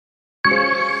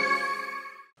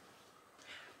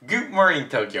Good morning,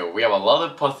 Tokyo. We have a lot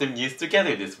of positive news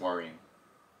together this morning.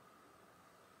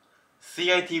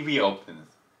 CITV opens.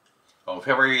 On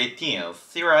February 18th,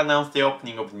 CRRA announced the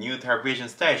opening of a new television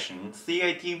station,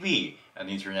 CITV, an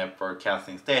internet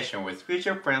broadcasting station with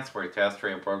future plans for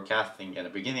terrestrial broadcasting and the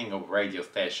beginning of a radio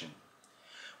station.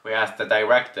 We asked the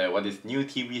director what this new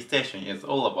TV station is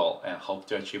all about and hope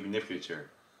to achieve in the future.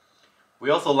 We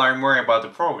also learned more about the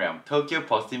program, Tokyo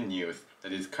Positive News,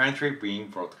 that is currently being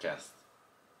broadcast.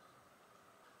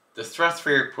 The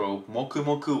Stratosphere probe Moku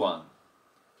Moku 1.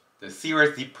 The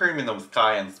CRRA's Department of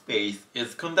Sky and Space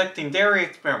is conducting daily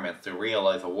experiments to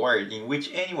realize a world in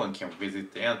which anyone can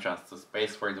visit the entrance to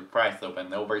space for the price of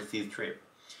an overseas trip.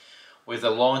 With the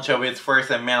launch of its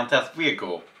first unmanned test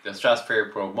vehicle, the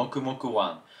Stratosphere probe Moku Moku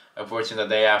 1, approaching the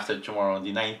day after tomorrow on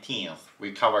the 19th,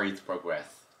 we cover its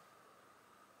progress.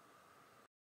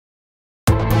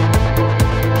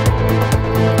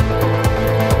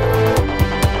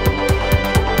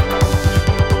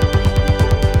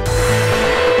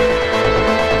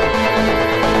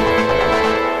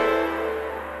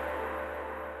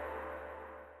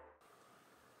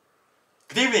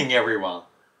 Good evening, everyone.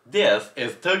 This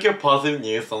is Tokyo Positive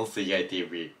News on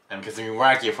CITV. I'm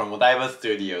Kazumi from Odaiba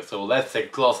Studio, so let's take a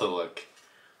closer look.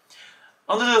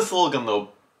 Under the slogan of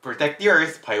Protect the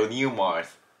Earth, Pioneer Mars,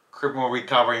 Carbon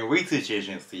Recovery Research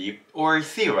Agency, or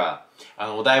CRRA, an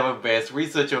Odaiba-based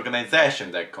research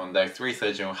organization that conducts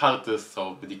research on how to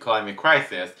solve the climate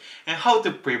crisis and how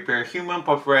to prepare human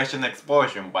population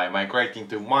explosion by migrating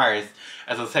to Mars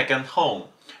as a second home,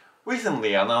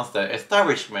 recently announced the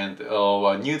establishment of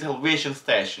a new television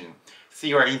station,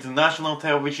 CRRA International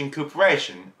Television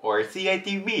Corporation, or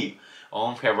CITV,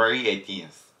 on February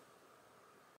 18th.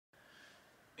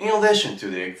 In addition to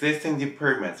the existing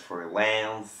departments for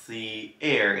land, sea,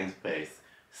 air, and space,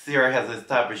 CRRA has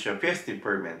established a fifth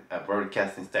department, a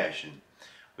broadcasting station.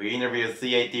 We interviewed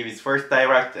CITV's first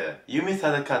director, Yumi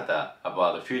Sadakata,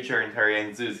 about the future and her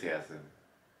enthusiasm.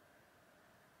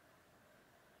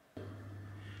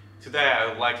 Today I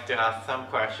would like to ask some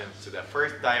questions to the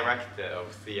first director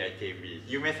of CITV,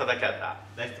 Yumi Sadakata.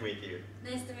 Nice to meet you.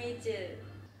 Nice to meet you.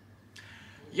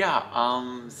 Yeah,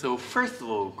 so first of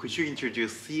all, could you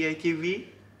introduce CITV?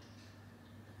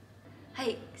 は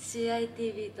い、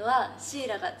CITV とは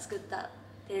CRRAが作った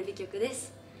テレビ局で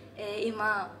す。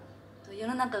今、世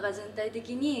の中が全体的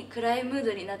に暗いムー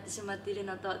ドになってしまっている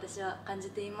のと私は感じ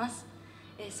ています。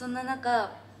そんな中、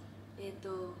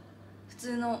普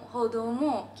通の報道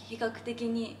も比較的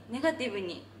にネガティブ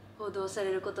に報道さ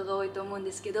れることが多いと思うん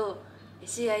ですけど、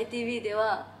 CITV で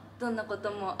はどんなこと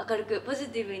も明るくポジ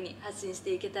ティブに発信し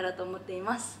ていけたらと思ってい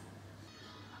ます。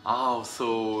Oh,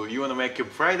 so you want to make a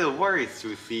brighter world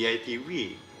through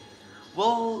CITV?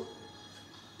 Well,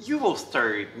 you will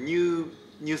start new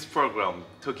news program,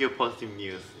 Tokyo Positive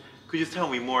News. Could you tell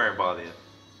me more about it?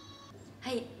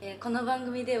 はい、この番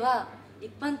組では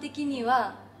一般的に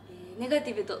はネガ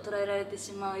ティブと捉えられて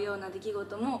しまうような出来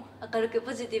事も明るく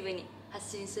ポジティブに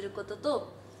発信すること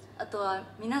と、あとは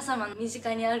皆様の身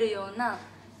近にあるような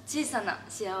小さな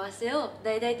幸せを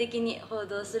大々的に報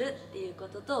道するっていうこ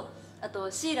とと、あと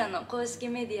CRRAの公式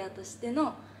メディアとして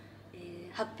の、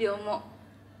発表も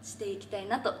していきたい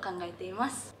なと考えていま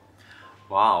す。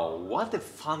 Wow, what a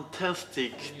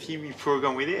fantastic TV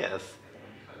program it is!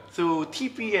 So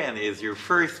TPN is your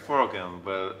first program,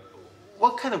 but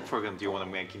what kind of program do you want to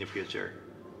make in the future?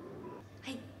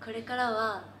 はい、これから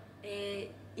は、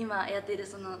今やっている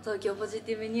その東京ポジ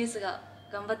ティブニュースが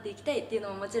頑張っていきたいっていう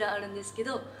のももちろんあるんですけ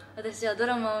ど、私はド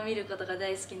ラマを見ることが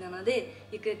大好きなので、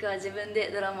ゆくゆくは自分で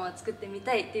ドラマを作ってみ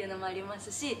たいっていうのもありま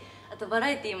すし、あとバラ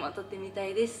エティも撮ってみた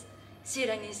いです。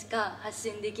CRRAにしか発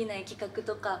信できない企画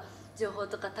とか情報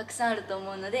とかたくさんあると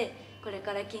思うので、これ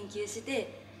から研究し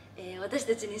て、私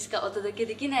たちにしかお届け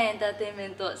できないエンターテインメ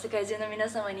ントを世界中の皆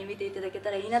様に見ていただけ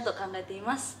たらいいなと考えてい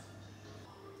ます。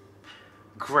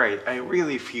 Great, I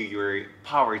really feel your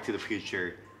power to the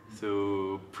future.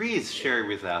 So please share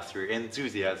with us your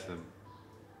enthusiasm.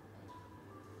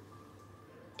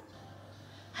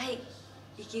 はい、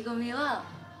意気込みは、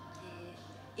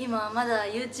今はまだ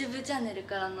YouTube チャンネル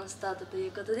からのスタートとい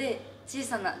うことで小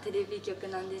さなテレビ局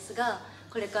なんですが、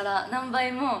これから何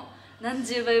倍も何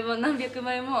十倍も何百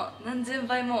倍も何千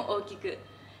倍も大きく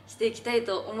していきたい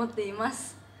と思っていま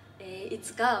す。い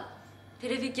つかテ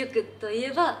レビ局とい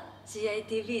えば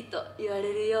CITV と言わ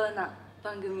れるような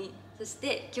番組、そし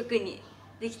て局に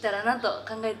できたらなと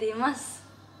考えています。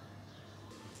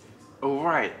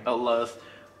 Alright, Alas,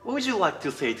 what would you like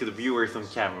to say to the viewers on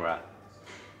camera?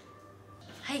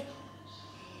 はい、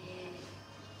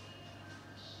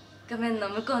画面の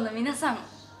向こうの皆さん、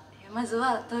まず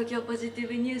は東京ポジティ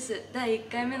ブニュース第1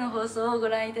回目の放送をご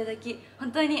覧いただき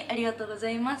本当にありがとうござ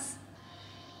います。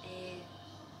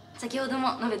先ほど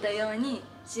も述べたように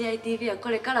CITV はこ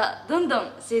れからどんど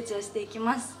ん成長していき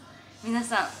ます。皆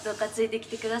さんどうかついてき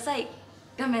てください。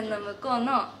画面の向こう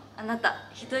のあなた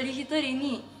一人一人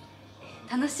に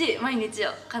楽しい毎日を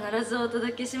必ずお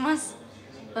届けします。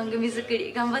番組作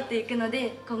り頑張っていくの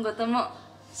で今後とも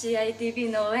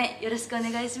CITV の応援よろしくお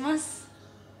願いします。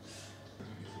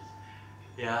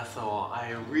Yeah, so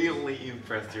I really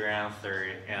impressed your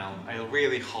answer, and I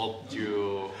really hope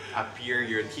to appear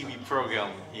your TV program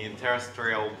in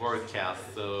terrestrial broadcast.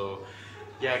 So,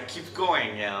 yeah, keep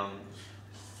going and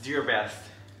do your best.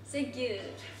 Thank you.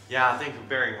 Yeah, thank you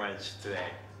very much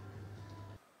today.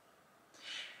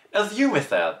 As Yumi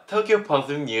said, Tokyo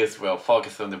Positive News will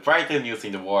focus on the brighter news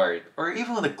in the world, or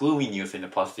even on the gloomy news in a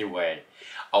positive way.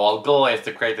 Our goal is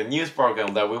to create a news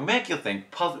program that will make you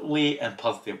think positively and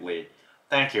positively.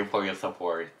 Thank you for your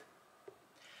support.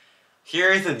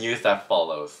 Here is the news that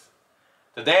follows.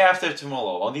 The day after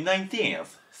tomorrow, on the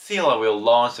 19th, CRRA will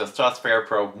launch the stratosphere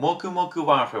probe Moku Moku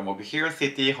 1 from Obihiro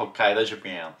City, Hokkaido,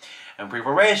 Japan, and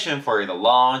preparation for the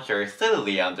launch are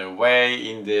steadily underway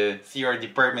in the CRRA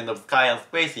Department of Sky and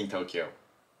Space in Tokyo.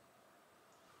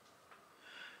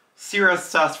 CRRA's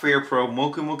stratosphere probe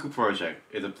Moku Moku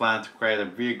project is a plan to create a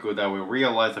vehicle that will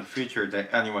realize a future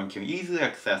that anyone can easily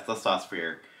access the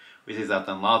stratosphere, which is at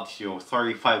an altitude of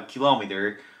 35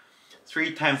 km,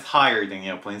 3 times higher than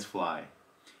airplanes fly.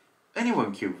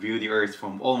 Anyone can view the Earth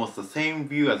from almost the same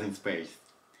view as in space.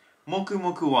 Moku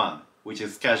Moku 1, which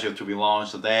is scheduled to be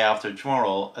launched the day after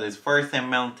tomorrow as its first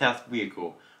unmanned test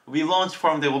vehicle, will be launched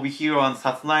from the Obihiro and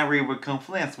Satsunai River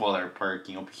Confluence Water Park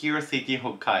in Obihiro City,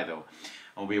 Hokkaido,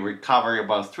 and will be recovered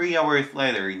about 3 hours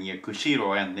later near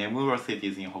Kushiro and Nemuro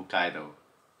cities in Hokkaido.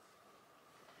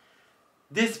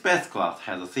 This spacecraft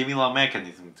has a similar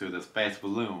mechanism to the space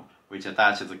balloon, which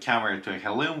attaches a camera to a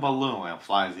helium balloon and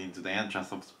flies into the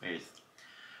entrance of space.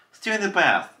 Still in the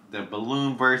past, the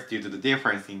balloon bursts due to the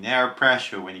difference in air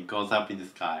pressure when it goes up in the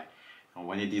sky, and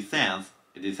when it descends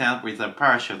with a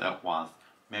parachute at once,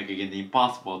 making it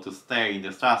impossible to stay in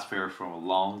the stratosphere for a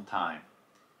long time.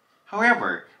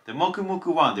 However, the Moku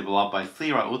Moku 1 developed by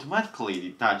CRRA automatically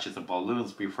detaches the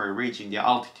balloons before reaching the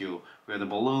altitude where the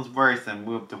balloons burst and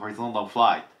move to horizontal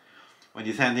flight. When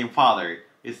descending further,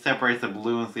 it separates the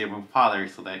balloons even further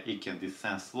so that it can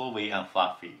descend slowly and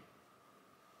fluffy.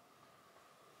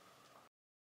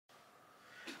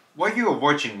 What you are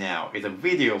watching now is a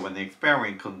video of an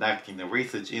experiment conducted in a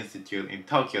research institute in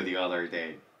Tokyo the other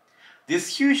day.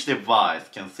 This huge device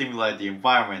can simulate the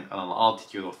environment at an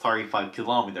altitude of 35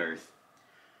 kilometers.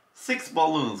 6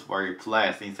 balloons were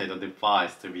placed inside the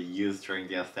device to be used during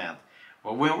the ascent,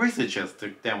 but when researchers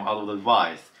took them out of the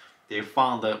device, they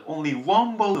found that only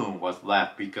 1 balloon was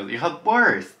left because it had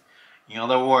burst. In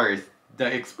other words, the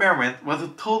experiment was a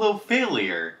total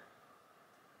failure.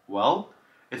 Well,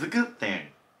 it's a good thing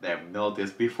they've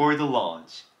noticed before the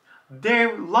launch.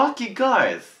 They're lucky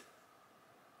guys!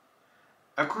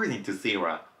 According to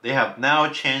CRRA, they have now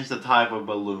changed the type of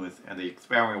balloons and the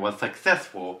experiment was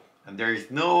successful and there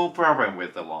is no problem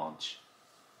with the launch.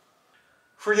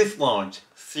 For this launch,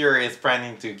 CRRA is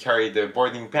planning to carry the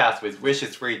boarding pass with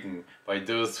wishes written by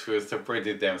those who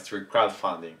supported them through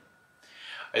crowdfunding.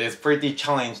 It is pretty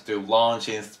challenging to launch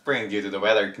in spring due to the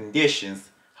weather conditions.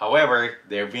 However,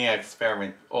 they are being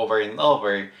experimented over and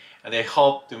over and they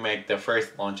hope to make the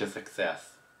first launch a success.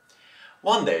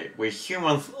 One day, we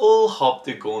humans all hope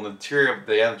to go on a tour of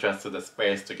the entrance to the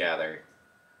space together.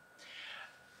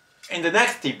 In the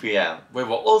next TPN, we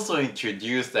will also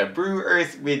introduce the Blue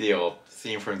Earth video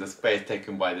seen from the space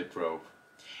taken by the probe.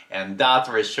 And that's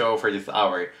our show for this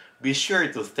hour. Be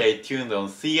sure to stay tuned on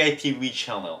CITV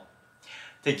channel.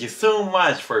 Thank you so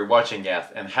much for watching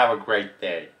us and have a great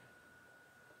day.